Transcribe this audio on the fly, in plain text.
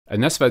In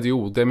this video,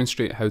 we'll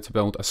demonstrate how to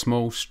build a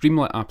small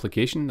Streamlit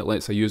application that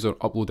lets a user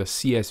upload a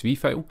CSV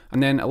file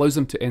and then allows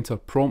them to enter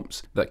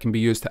prompts that can be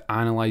used to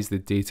analyze the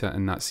data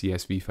in that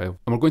CSV file.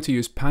 And we're going to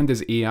use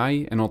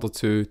PandasAI in order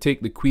to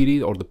take the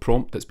query or the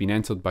prompt that's been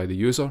entered by the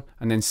user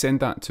and then send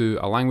that to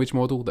a language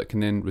model that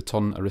can then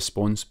return a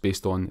response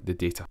based on the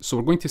data. So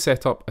we're going to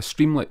set up a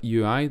Streamlit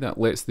UI that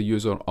lets the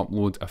user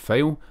upload a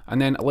file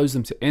and then allows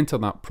them to enter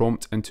that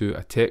prompt into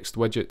a text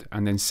widget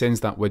and then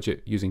sends that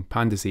widget using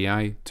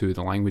PandasAI to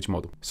the language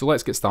model. So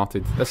let's get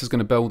started. This is going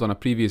to build on a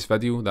previous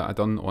video that I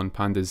done on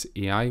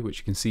PandasAI, which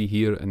you can see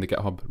here in the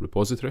GitHub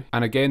repository.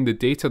 And again, the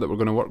data that we're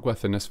going to work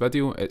with in this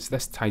video, it's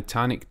this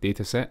Titanic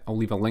data set. I'll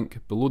leave a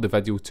link below the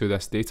video to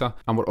this data.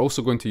 And we're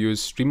also going to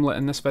use Streamlit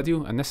in this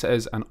video. And this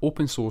is an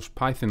open source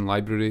Python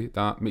library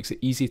that makes it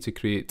easy to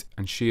create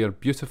and share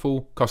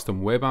beautiful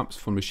custom web apps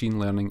for machine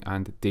learning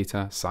and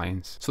data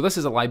science. So this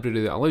is a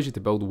library that allows you to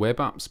build web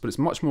apps, but it's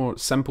much more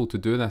simple to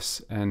do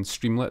this in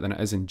Streamlit than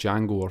it is in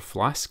Django or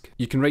Flask.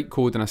 You can write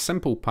code in a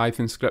simple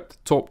Python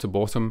script top to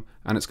bottom,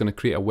 and it's going to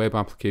create a web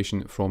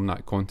application from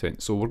that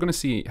content. So we're going to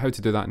see how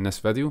to do that in this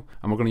video,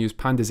 and we're going to use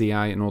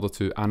PandasAI in order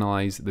to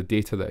analyze the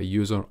data that a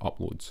user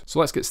uploads. So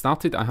let's get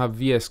started. I have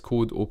VS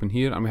Code open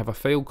here, and we have a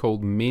file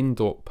called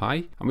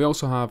main.py, and we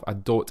also have a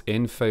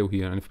 .env file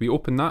here. And if we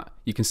open that,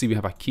 you can see we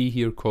have a key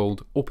here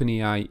called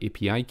OpenAI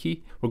API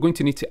key. We're going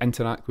to need to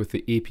interact with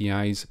the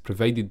APIs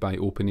provided by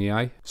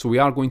OpenAI. So we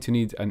are going to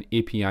need an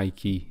API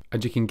key.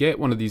 And you can get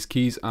one of these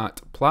keys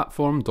at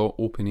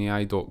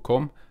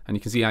platform.openai.com. And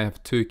you can see I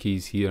have two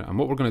keys here, and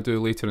what we're going to do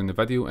later in the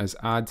video is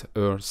add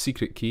our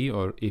secret key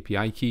or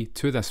API key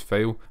to this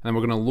file, and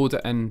we're going to load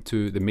it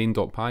into the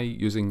main.py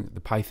using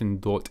the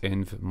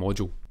python-dotenv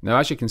module. Now,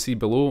 as you can see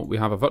below, we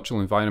have a virtual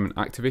environment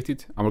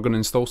activated, and we're going to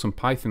install some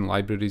Python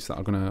libraries that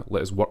are going to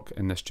let us work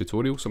in this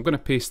tutorial. So I'm going to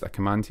paste a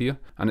command here,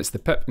 and it's the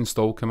pip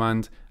install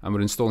command, and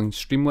we're installing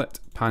Streamlit,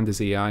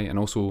 PandasAI, and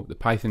also the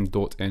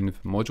python-dotenv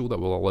module that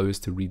will allow us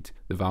to read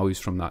the values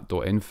from that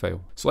 .env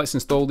file. So let's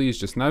install these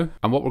just now,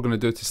 and what we're going to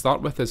do to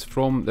start with is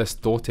from this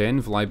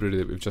 .env library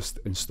that we've just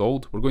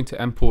installed, we're going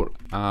to import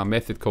a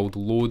method called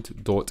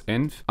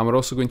load.env, and we're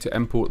also going to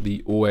import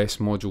the OS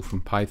module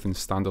from Python's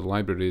standard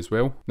library as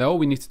well. Now all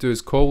we need to do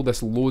is call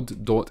this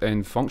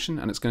load.env function,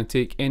 and it's going to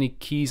take any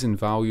keys and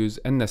values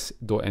in this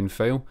 .env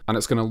file, and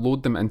it's going to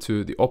load them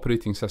into the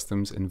operating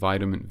system's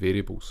environment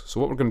variables. So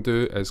what we're going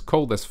to do is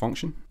call this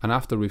function, and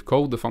after we've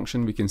called the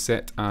function, we can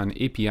set an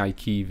API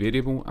key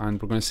variable,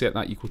 and we're going to set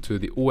that equal to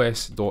the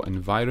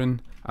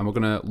os.environ, and we're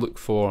going to look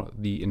for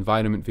the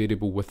environment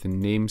variable with the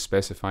name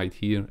specified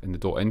here in the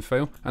 .env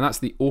file, and that's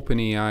the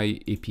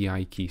OpenAI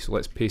API key. So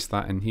let's paste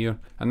that in here,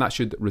 and that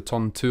should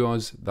return to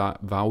us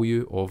that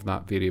value of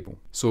that variable.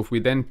 So if we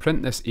then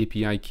print this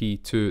API key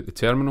to the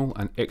terminal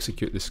and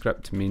execute the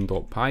script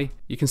main.py,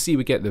 you can see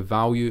we get the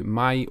value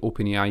my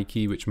OpenAI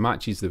key, which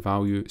matches the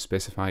value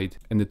specified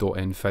in the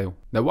 .env file.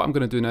 Now what I'm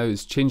going to do now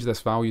is change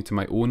this value to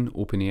my own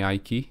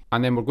OpenAI key,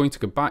 and then we're going to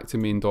go back to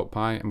main.py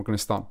and we're going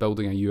to start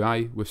building a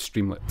UI with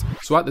Streamlit.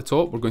 So at the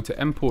top, we're going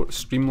to import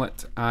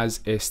Streamlit as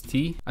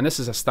st, and this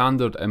is a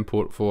standard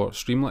import for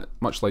Streamlit,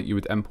 much like you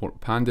would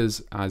import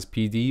pandas as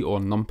pd or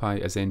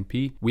numpy as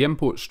np. We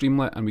import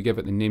Streamlit and we give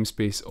it the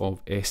namespace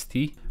of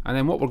st. And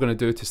then what we're going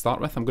to do to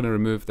start with, I'm going to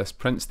remove this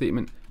print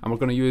statement, and we're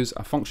going to use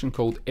a function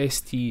called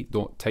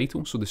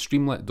st.title, so the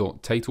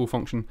streamlit.title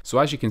function. So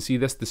as you can see,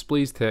 this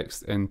displays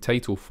text in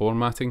title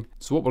formatting.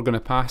 So what we're going to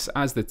pass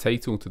as the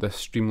title to this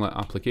Streamlit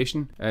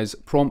application is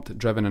prompt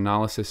driven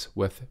analysis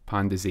with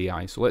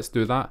PandasAI. So let's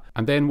do that.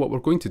 And then what we're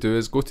going to do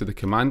is go to the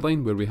command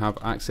line where we have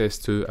access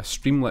to a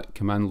Streamlit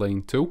command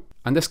line tool.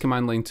 And this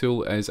command line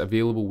tool is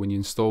available when you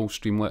install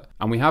Streamlit,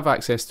 and we have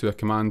access to a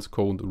command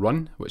called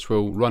run, which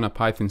will run a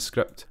Python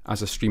script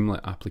as a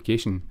Streamlit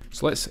application.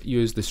 So let's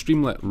use the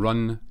Streamlit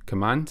run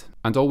command,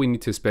 and all we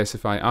need to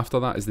specify after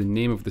that is the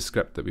name of the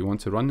script that we want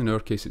to run. In our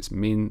case, it's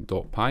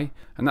main.py,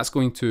 and that's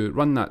going to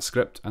run that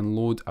script and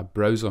load a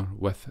browser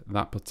with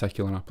that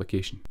particular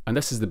application. And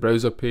this is the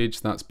browser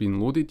page that's been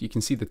loaded. You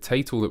can see the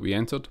title that we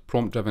entered,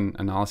 prompt driven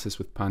analysis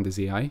with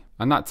PandasAI,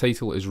 and that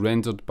title is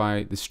rendered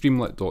by the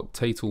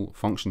streamlit.title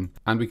function.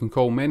 And we can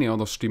call many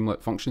other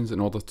Streamlit functions in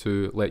order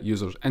to let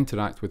users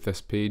interact with this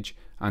page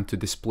and to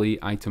display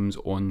items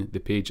on the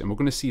page. And we're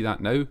going to see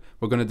that now.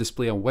 We're going to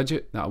display a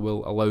widget that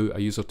will allow a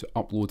user to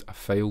upload a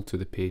file to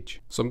the page.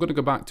 So I'm going to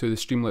go back to the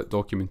Streamlit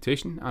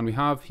documentation, and we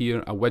have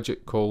here a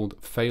widget called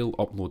file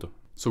uploader.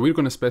 So we're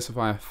going to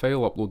specify a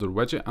file uploader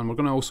widget, and we're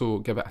going to also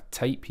give it a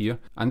type here.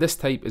 And this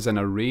type is an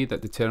array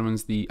that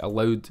determines the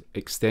allowed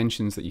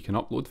extensions that you can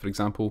upload. For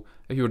example,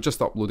 if you were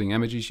just uploading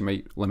images, you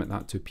might limit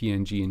that to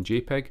PNG and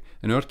JPEG.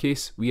 In our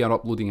case, we are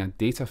uploading a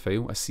data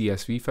file, a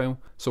CSV file.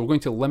 So we're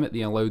going to limit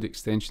the allowed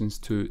extensions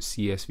to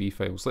CSV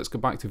files. Let's go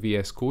back to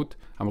VS Code,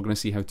 and we're going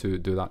to see how to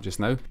do that just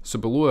now. So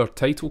below our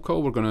title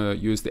call, we're going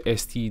to use the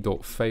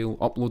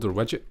st.fileUploader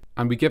widget,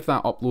 and we give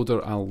that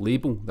uploader a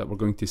label that we're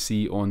going to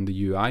see on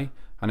the UI.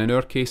 And in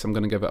our case, I'm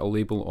going to give it a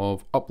label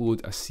of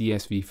upload a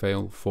CSV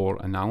file for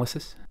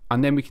analysis.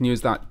 And then we can use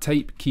that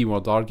type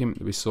keyword argument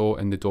that we saw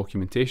in the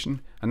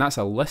documentation, and that's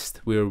a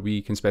list where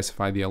we can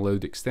specify the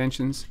allowed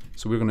extensions.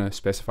 So we're going to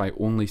specify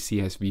only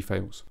CSV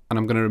files. And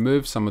I'm going to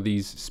remove some of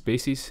these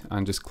spaces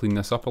and just clean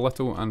this up a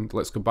little, and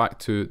let's go back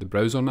to the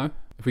browser now.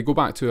 If we go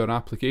back to our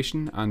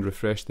application and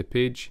refresh the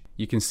page,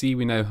 you can see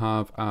we now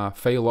have a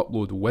file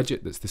upload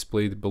widget that's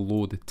displayed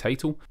below the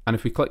title. And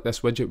if we click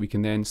this widget, we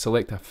can then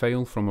select a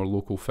file from our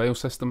local file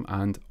system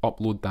and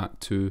upload that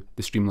to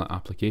the Streamlit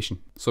application.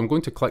 So I'm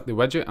going to click the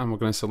widget and we're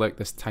going to select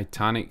this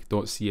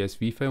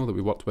titanic.csv file that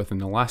we worked with in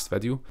the last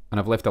video. And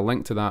I've left a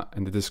link to that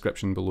in the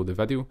description below the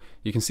video.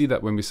 You can see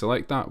that when we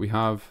select that, we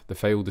have the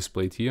file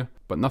displayed here,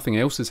 but nothing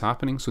else is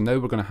happening. So now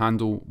we're going to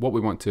handle what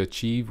we want to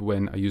achieve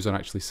when a user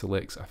actually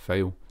selects a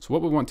file. So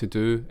what we want to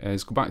do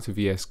is go back to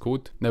VS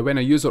Code. Now when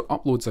a user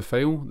uploads a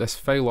file, this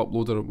file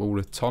uploader will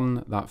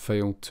return that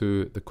file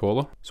to the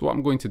caller. So what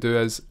I'm going to do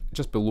is,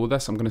 just below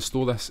this, I'm going to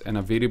store this in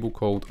a variable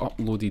called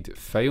uploaded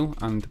file,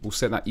 and we'll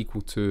set that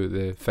equal to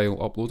the file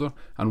uploader.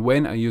 And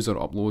when a user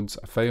uploads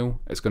a file,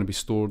 it's going to be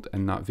stored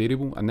in that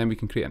variable, and then we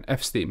can create an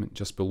if statement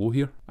just below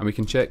here, and we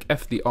can check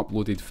if the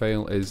uploaded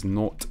file is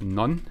not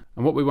none.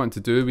 And what we want to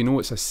do, we know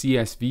it's a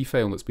CSV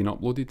file that's been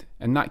uploaded.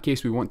 In that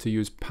case, we want to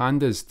use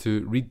pandas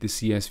to read the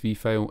CSV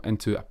file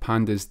into a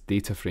pandas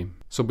data frame.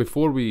 So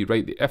before we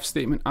write the if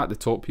statement, at the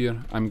top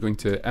here, I'm going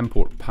to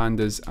import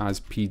pandas as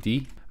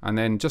PD. And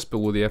then just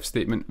below the if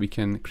statement, we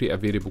can create a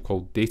variable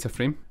called data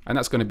frame, and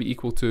that's going to be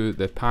equal to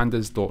the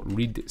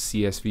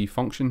pandas.readCSV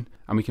function,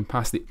 and we can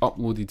pass the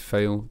uploaded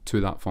file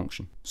to that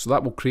function. So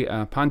that will create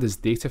a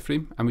pandas data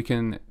frame, and we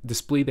can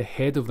display the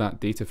head of that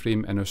data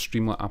frame in our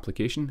Streamlit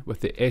application with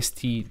the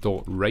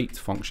st.write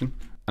function.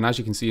 And as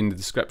you can see in the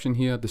description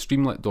here, the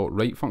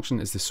Streamlit.write function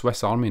is the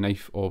Swiss Army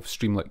knife of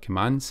Streamlit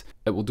commands.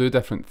 It will do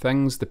different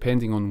things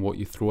depending on what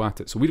you throw at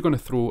it. So we're going to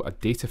throw a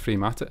data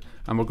frame at it,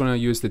 and we're going to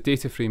use the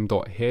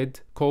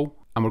dataframe.head call,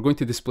 and we're going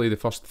to display the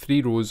first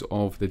 3 rows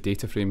of the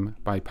data frame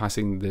by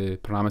passing the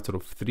parameter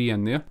of 3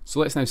 in there. So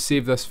let's now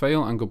save this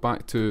file and go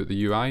back to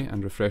the UI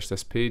and refresh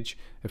this page.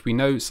 If we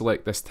now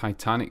select this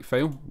Titanic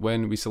file,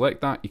 when we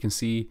select that, you can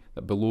see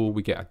that below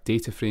we get a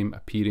data frame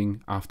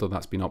appearing after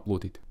that's been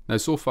uploaded. Now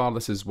so far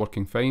this is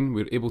working fine.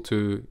 We're able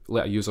to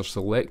let a user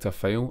select a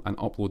file and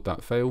upload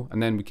that file,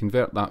 and then we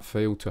convert that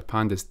file to a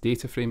pandas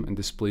data frame and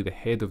display the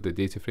head of the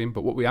data frame.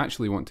 But what we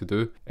actually want to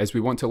do is we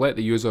want to let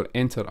the user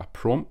enter a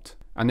prompt,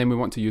 and then we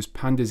want to use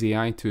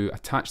PandasAI to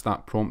attach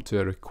that prompt to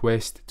a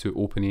request to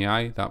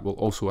OpenAI that will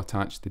also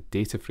attach the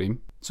data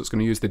frame. So it's going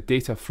to use the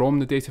data from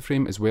the data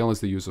frame as well as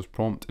the user's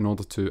prompt in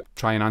order to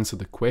try and answer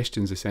the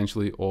questions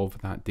essentially of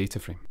that data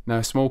frame. Now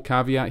a small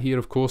caveat here,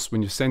 of course,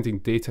 when you're sending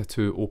data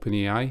to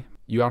OpenAI,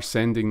 you are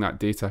sending that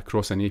data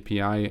across an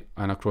API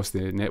and across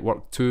the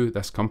network to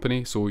this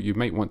company, so you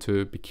might want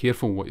to be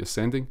careful what you're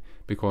sending,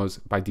 because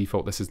by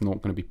default this is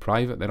not going to be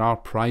private. There are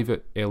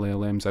private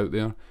LLMs out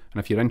there, and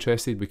if you're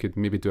interested we could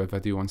maybe do a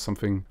video on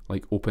something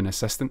like Open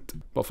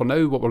Assistant. But for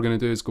now what we're going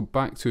to do is go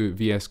back to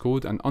VS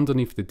Code, and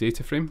underneath the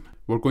data frame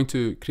we're going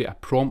to create a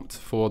prompt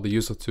for the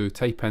user to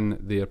type in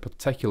their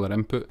particular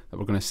input that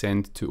we're going to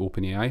send to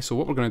OpenAI. So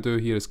what we're going to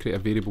do here is create a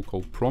variable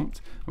called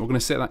prompt, and we're going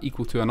to set that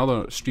equal to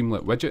another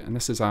Streamlit widget, and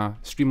this is a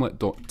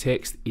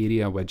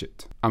Streamlit.textArea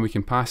widget, and we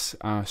can pass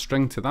a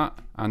string to that,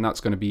 and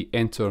that's going to be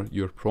enter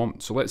your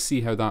prompt. So let's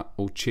see how that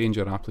will change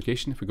our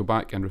application. If we go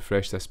back and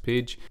refresh this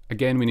page,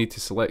 again we need to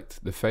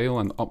select the file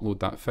and upload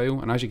that file,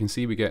 and as you can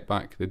see we get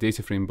back the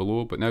data frame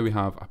below, but now we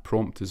have a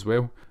prompt as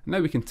well. And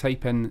now we can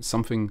type in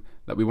something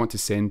that we want to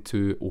send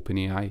to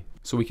OpenAI.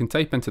 So we can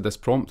type into this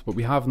prompt, but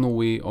we have no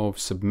way of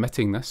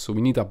submitting this, so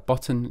we need a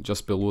button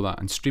just below that,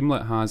 and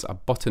Streamlit has a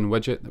button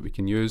widget that we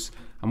can use.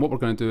 And what we're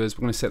going to do is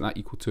we're going to set that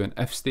equal to an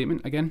if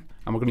statement again,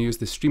 and we're going to use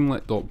the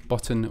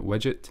Streamlit.button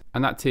widget,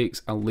 and that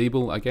takes a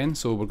label again,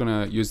 so we're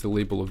going to use the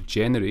label of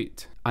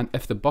generate, and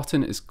if the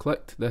button is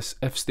clicked, this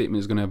if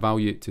statement is going to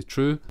evaluate to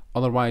true,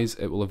 otherwise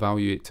it will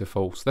evaluate to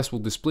false. This will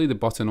display the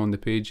button on the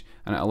page,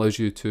 and it allows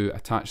you to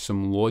attach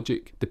some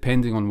logic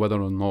depending on whether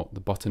or not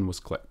the button was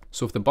clicked.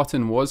 So if the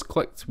button was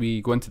clicked,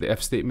 we go into the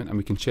if statement and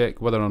we can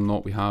check whether or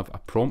not we have a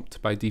prompt.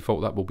 By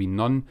default that will be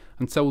none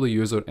until the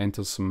user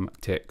enters some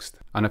text.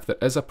 And if there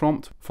is a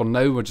prompt, for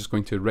now we're just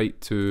going to write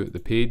to the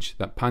page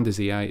that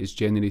PandasAI is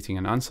generating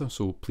an answer,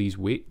 so please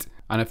wait.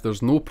 And if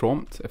there's no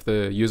prompt, if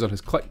the user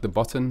has clicked the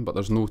button but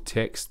there's no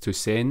text to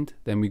send,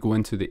 then we go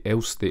into the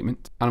else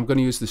statement. And I'm going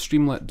to use the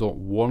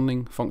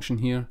Streamlit.warning function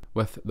here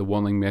with the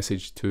warning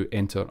message to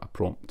enter a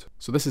prompt.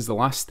 So this is the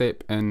last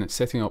step in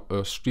setting up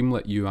our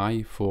Streamlit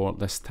UI for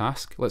this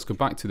task. Let's go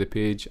back to the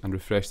page and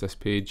refresh this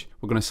page.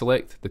 We're going to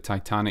select the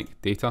Titanic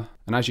data,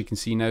 and as you can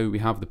see now we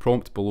have the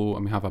prompt below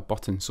and we have a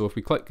button. So if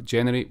we click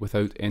generate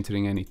without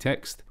entering any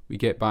text, we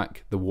get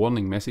back the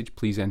warning message,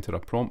 please enter a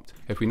prompt.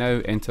 If we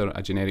now enter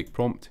a generic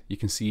prompt, you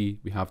can see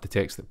we have the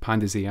text that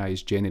PandasAI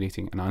is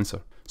generating an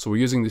answer. So we're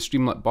using the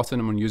Streamlit button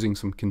and we're using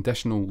some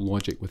conditional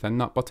logic within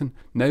that button.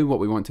 Now what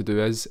we want to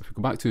do is, if we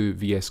go back to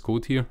VS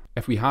Code here,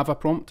 if we have a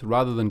prompt,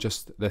 rather than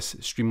just this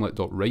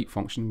Streamlit.write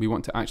function, we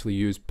want to actually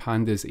use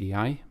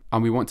PandasAI.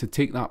 and we want to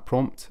take that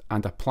prompt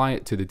and apply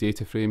it to the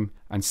data frame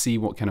and see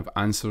what kind of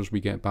answers we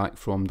get back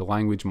from the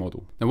language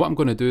model. Now what I'm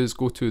going to do is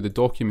go to the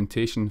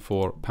documentation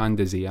for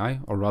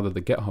PandasAI, or rather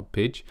the GitHub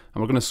page,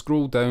 and we're going to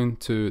scroll down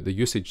to the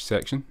usage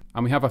section,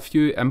 and we have a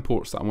few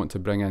imports that I want to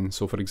bring in.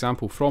 So for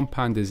example, from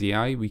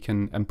PandasAI we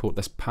can import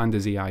this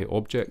PandasAI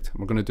object.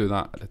 We're going to do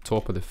that at the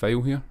top of the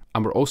file here,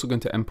 and we're also going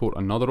to import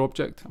another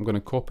object. I'm going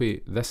to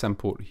copy this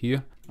import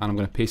here, and I'm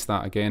going to paste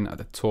that again at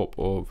the top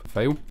of the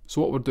file.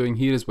 So what we're doing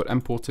here is we're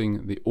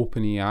importing the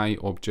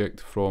OpenAI object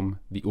from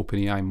the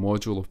OpenAI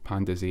module of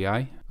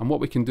PandasAI. And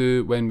what we can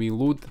do when we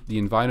load the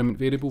environment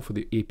variable for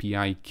the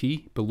API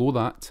key, below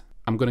that,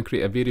 I'm going to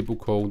create a variable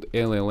called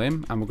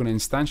LLM, and we're going to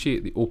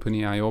instantiate the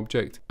OpenAI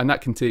object, and that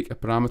can take a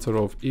parameter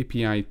of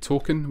API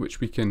token, which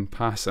we can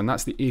pass, and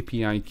that's the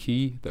API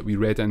key that we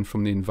read in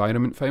from the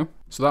environment file.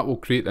 So that will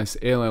create this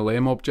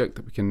LLM object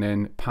that we can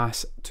then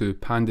pass to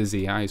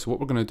PandasAI. So what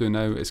we're going to do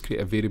now is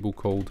create a variable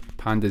called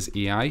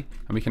PandasAI,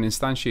 and we can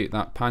instantiate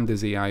that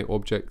PandasAI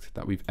object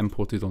that we've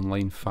imported on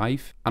line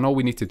 5. And all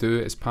we need to do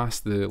is pass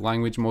the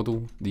language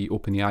model, the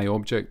OpenAI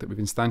object that we've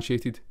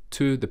instantiated,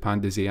 to the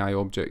PandasAI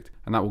object,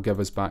 and that will give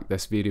us back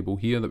this variable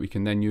here that we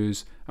can then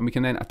use, and we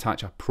can then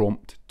attach a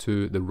prompt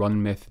to the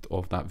run method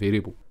of that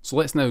variable. So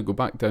let's now go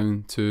back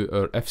down to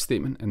our if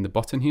statement in the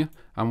button here,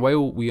 and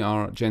while we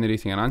are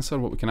generating an answer,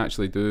 what we can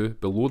actually do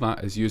below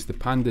that is use the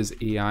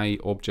PandasAI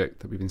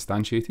object that we've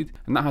instantiated,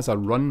 and that has a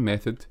run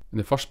method, and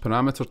the first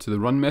parameter to the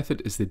run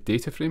method is the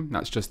data frame,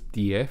 that's just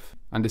df,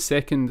 and the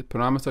second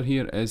parameter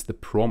here is the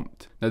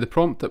prompt. Now the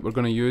prompt that we're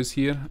going to use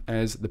here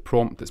is the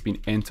prompt that's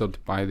been entered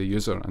by the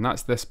user, and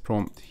that's this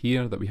prompt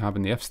here that we have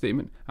in the if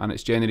statement, and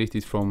it's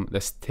generated from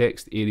this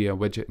text area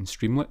widget in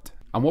Streamlit.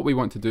 And what we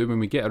want to do when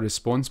we get a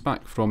response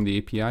back from the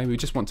API, we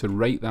just want to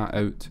write that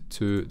out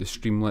to the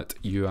Streamlit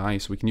UI.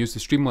 So we can use the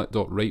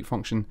Streamlit.write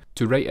function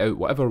to write out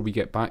whatever we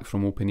get back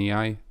from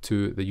OpenAI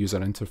to the user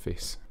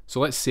interface.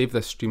 So let's save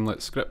this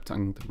Streamlit script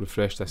and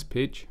refresh this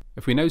page.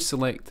 If we now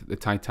select the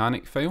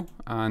Titanic file,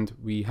 and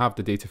we have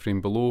the data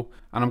frame below,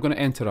 and I'm going to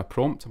enter a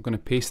prompt, I'm going to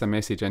paste a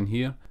message in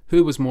here.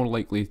 Who was more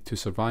likely to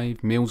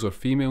survive, males or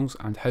females,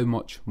 and how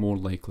much more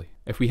likely?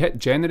 If we hit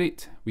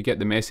generate, we get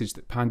the message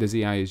that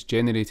PandasAI is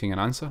generating an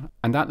answer,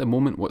 and at the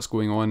moment what's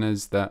going on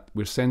is that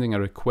we're sending a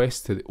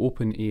request to the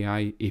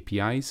OpenAI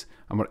APIs,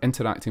 and we're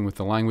interacting with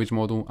the language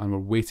model, and we're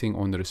waiting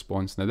on the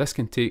response. Now this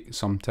can take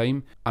some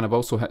time, and I've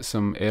also hit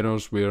some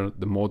errors where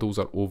the models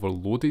are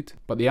overloaded,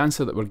 but the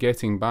answer that we're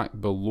getting back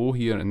below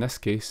here in this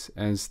case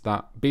is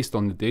that based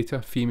on the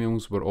data,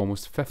 females were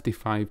almost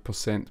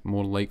 55%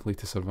 more likely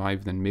to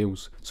survive than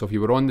males. So if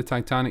you were on the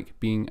Titanic,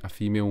 being a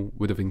female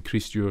would have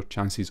increased your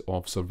chances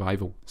of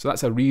survival. So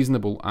that's a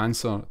reasonable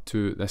answer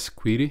to this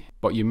query,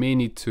 but you may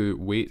need to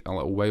wait a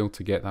little while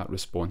to get that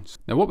response.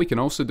 Now what we can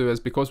also do is,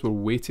 because we're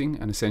waiting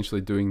and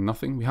essentially doing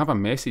nothing, we have a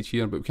message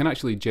here, but we can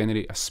actually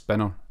generate a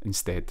spinner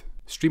instead.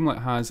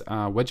 Streamlit has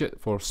a widget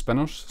for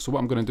spinners, so what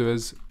I'm going to do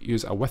is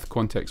use a with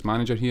context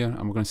manager here,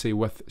 and we're going to say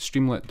with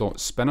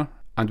streamlit.spinner,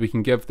 and we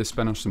can give the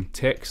spinner some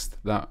text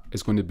that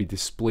is going to be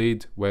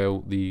displayed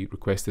while the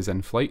request is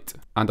in flight.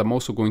 And I'm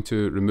also going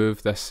to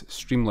remove this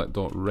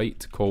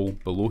streamlit.write call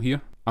below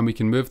here, and we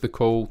can move the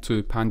call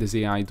to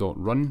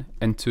PandasAI.run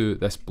into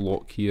this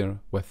block here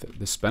with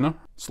the spinner.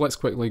 So let's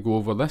quickly go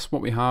over this.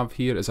 What we have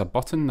here is a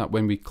button that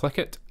when we click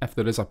it, if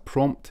there is a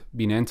prompt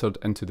being entered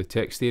into the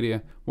text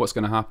area, what's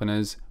going to happen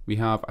is we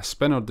have a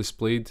spinner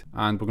displayed,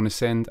 and we're going to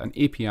send an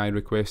API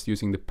request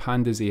using the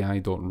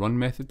PandasAI.run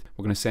method.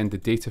 We're going to send the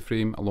data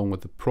frame along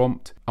with the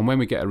prompt, and when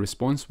we get a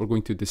response, we're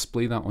going to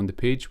display that on the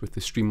page with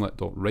the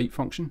streamlit.write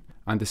function,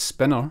 and the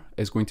spinner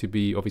is going to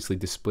be obviously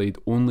displayed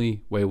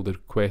only while the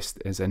request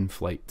is in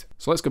flight.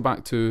 So let's go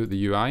back to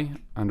the UI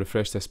and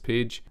refresh this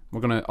page.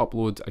 We're going to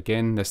upload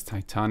again this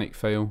Titanic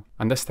file,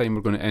 and this time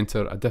we're going to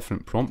enter a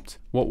different prompt.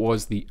 What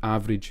was the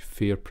average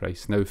fare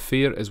price? Now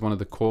fare is one of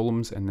the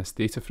columns in this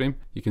data frame.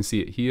 You can see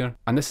it here,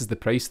 and this is the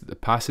price that the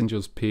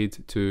passengers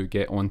paid to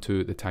get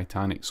onto the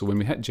Titanic. So when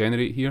we hit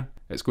generate here,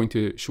 it's going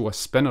to show a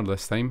spinner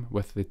this time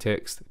with the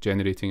text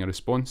generating a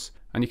response.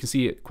 And you can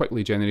see it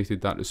quickly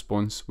generated that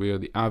response where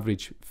the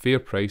average fare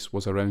price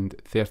was around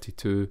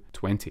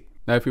 $32.20.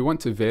 Now if we want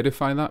to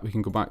verify that, we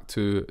can go back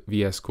to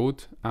VS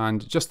Code,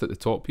 and just at the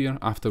top here,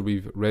 after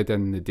we've read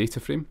in the data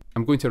frame,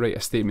 I'm going to write a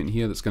statement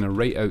here that's going to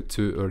write out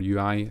to our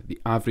UI the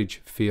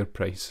average fare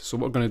price. So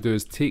what we're going to do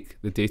is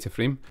take the data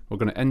frame, we're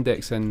going to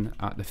index in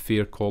at the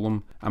fare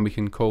column, and we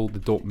can call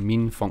the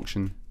 .mean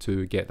function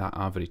to get that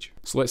average.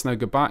 So let's now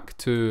go back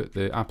to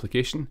the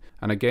application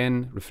and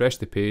again refresh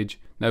the page.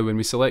 Now when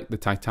we select the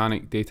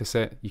Titanic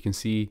dataset, you can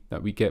see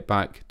that we get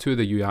back to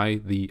the UI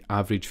the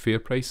average fare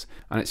price,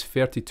 and it's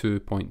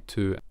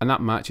 32.2, and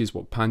that matches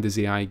what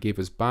PandasAI gave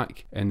us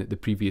back in the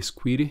previous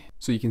query.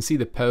 So you can see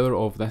the power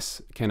of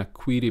this kind of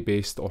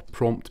query-based or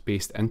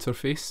prompt-based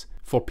interface.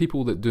 For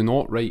people that do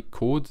not write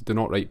code, do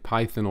not write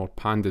Python or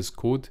Pandas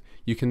code,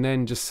 you can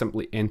then just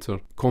simply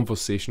enter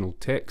conversational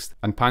text,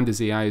 and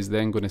PandasAI is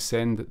then going to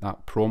send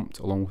that prompt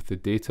along with the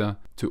data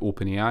to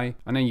OpenAI,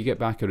 and then you get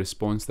back a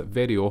response that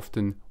very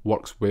often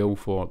works well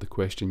for the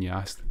question you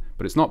asked.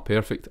 but it's not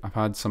perfect. I've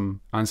had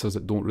some answers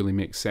that don't really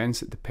make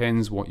sense. It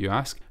depends what you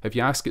ask. If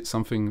you ask it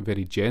something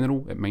very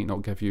general, it might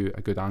not give you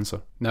a good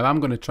answer. Now I'm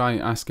going to try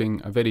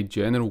asking a very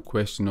general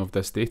question of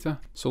this data.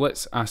 So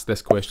let's ask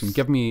this question: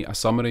 give me a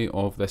summary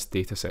of this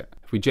data set.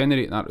 If we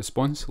generate that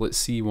response, let's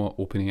see what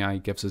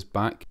OpenAI gives us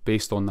back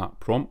based on that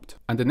prompt.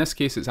 And in this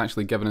case, it's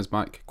actually given us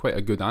back quite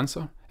a good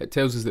answer. It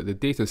tells us that the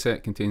data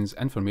set contains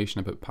information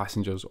about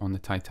passengers on the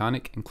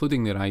Titanic,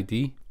 including their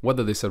ID,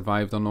 whether they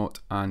survived or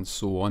not, and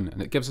so on.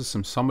 And it gives us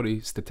some summary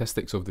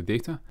statistics of the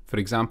data. For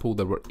example,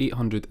 there were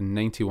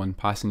 891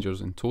 passengers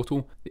in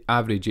total. The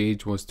average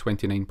age was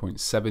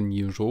 29.7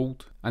 years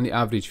old, and the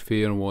average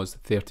fare was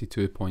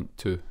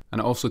 32.2. And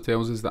it also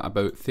tells us that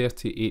about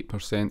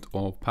 38%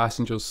 of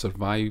passengers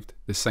survived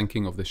the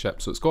sinking of the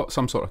ship. So it's got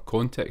some sort of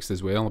context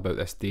as well about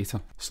this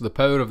data. So the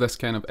power of this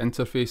kind of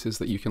interface is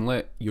that you can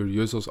let your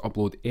users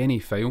upload any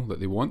file that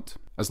they want,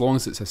 as long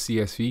as it's a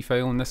CSV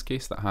file in this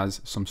case that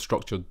has some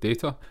structured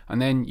data,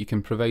 and then you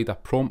can provide a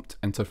prompt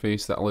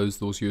interface that allows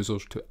those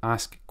users to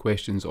ask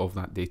questions of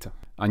that data.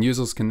 And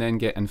users can then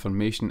get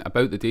information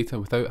about the data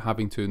without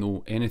having to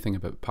know anything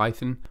about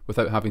Python,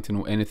 without having to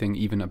know anything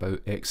even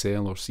about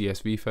Excel or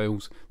CSV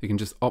files. They can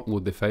just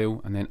upload the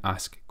file and then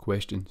ask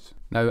questions.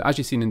 Now, as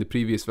you've seen in the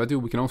previous video,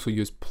 we can also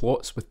use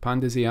plots with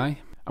PandasAI.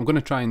 I'm going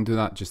to try and do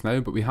that just now,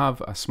 but we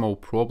have a small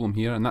problem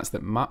here, and that's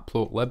that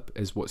Matplotlib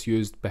is what's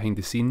used behind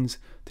the scenes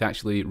to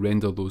actually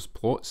render those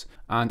plots,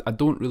 and I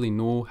don't really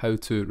know how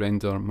to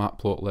render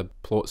Matplotlib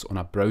plots on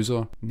a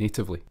browser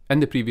natively. In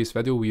the previous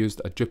video we used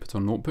a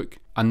Jupyter notebook,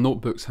 and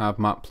notebooks have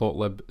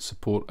Matplotlib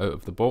support out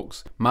of the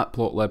box.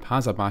 Matplotlib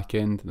has a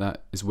backend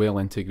that is well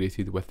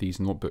integrated with these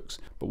notebooks,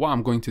 but what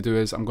I'm going to do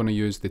is I'm going to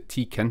use the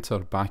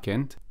𝗬𝗏𝗏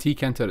backend.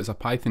 𝗬𝗏𝗏 is a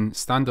Python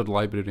standard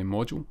library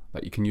module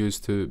that you can use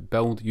to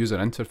build user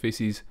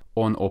interfaces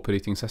on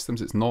operating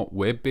systems. It's not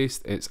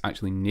web-based, it's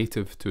actually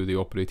native to the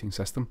operating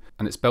system,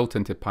 and it's built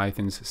into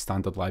Python's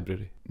standard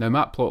library. Now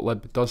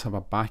Matplotlib does have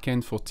a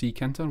backend for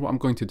𝗬𝗏𝗏. What I'm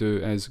going to do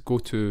is go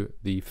to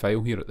the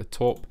file here at the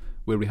top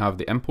where we have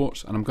the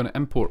imports, and I'm going to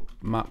import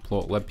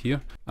Matplotlib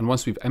here. And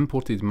once we've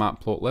imported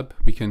Matplotlib,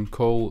 we can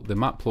call the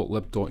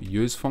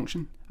matplotlib.use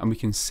function, and we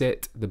can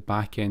set the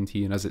backend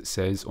here as it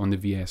says on the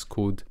VS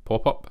Code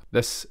pop-up.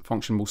 This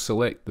function will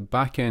select the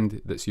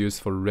backend that's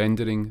used for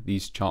rendering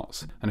these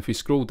charts. And if we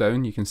scroll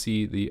down, you can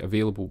see the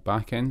available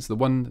backends. The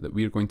one that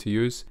we're going to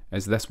use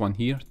is this one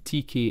here,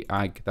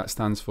 tkag. That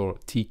stands for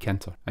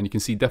𝗬𝗏𝗏. And you can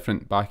see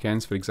different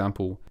backends, for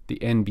example, the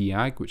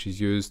nbag, which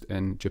is used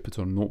in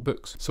Jupyter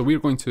notebooks. So we're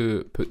going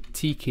to put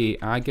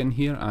tkag in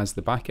here as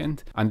the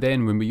backend, and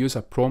then when we use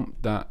a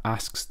prompt that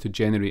asks to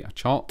generate a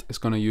chart, it's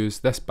going to use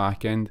this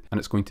backend, and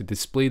it's going to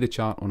display the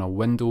chart on a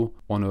window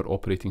on our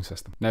operating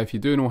system. Now, if you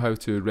do know how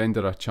to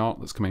render a chart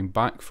that's coming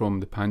back from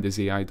the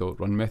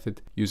PandasAI.run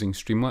method using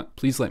Streamlit,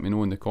 please let me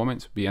know in the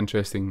comments. It'd be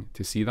interesting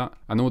to see that.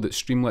 I know that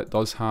Streamlit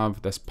does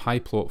have this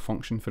pyplot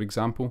function, for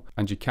example,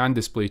 and you can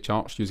display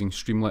charts using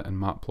Streamlit and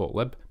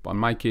Matplotlib, but in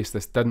my case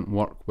this didn't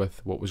work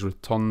with what was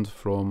returned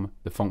from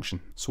the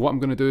function. So what I'm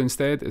going to do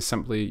instead is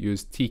simply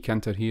use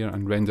𝗬𝗏𝗏𝗏 here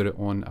and render it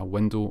on a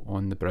window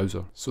on the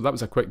browser. So that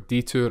was a quick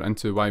detour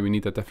into why we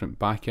need a different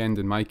backend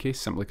in my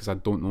case, simply because I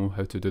don't know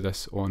how to do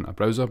this on a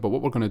browser. But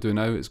what we're going to do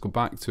now is go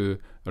back to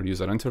our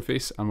user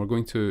interface, and we're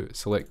going to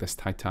select this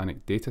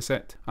Titanic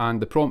dataset, and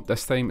the prompt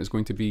this time is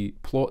going to be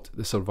plot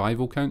the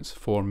survival counts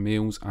for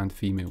males and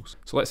females.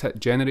 So let's hit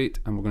generate,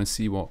 and we're going to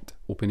see what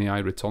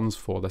OpenAI returns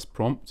for this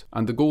prompt.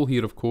 And the goal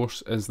here, of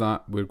course, is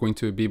that we're going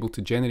to be able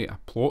to generate a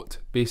plot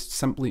based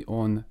simply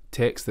on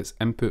text that's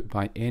input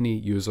by any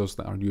users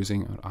that are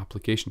using our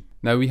application.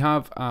 Now we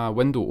have a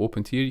window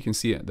opened here, you can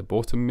see it at the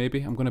bottom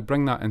maybe. I'm going to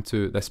bring that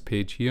into this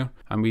page here,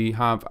 and we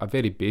have a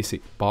very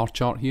basic bar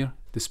chart here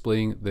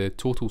displaying the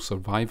total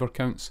survivor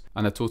counts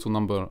and the total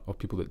number of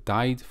people that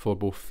died for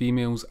both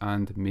females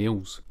and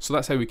males. So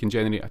that's how we can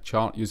generate a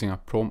chart using a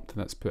prompt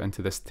that's put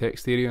into this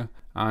text area,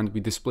 and we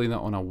display that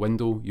on a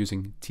window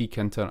using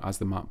𝗬𝗏𝗏𝗏 as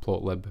the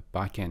Matplotlib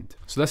backend.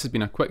 So this has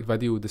been a quick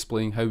video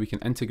displaying how we can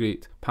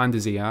integrate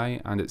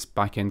PandasAI and its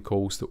backend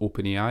calls to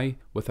OpenAI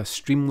with a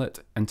Streamlit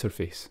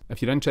interface.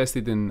 If you're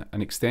interested in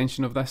an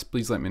extension of this,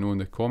 please let me know in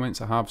the comments.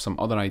 I have some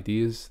other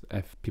ideas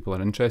if people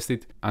are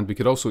interested, and we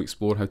could also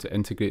explore how to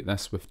integrate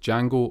this with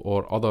Django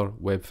or other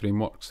web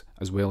frameworks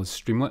as well as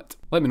Streamlit.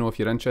 Let me know if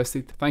you're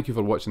interested. Thank you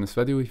for watching this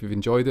video. If you've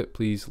enjoyed it,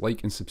 please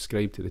like and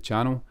subscribe to the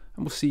channel,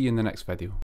 and we'll see you in the next video.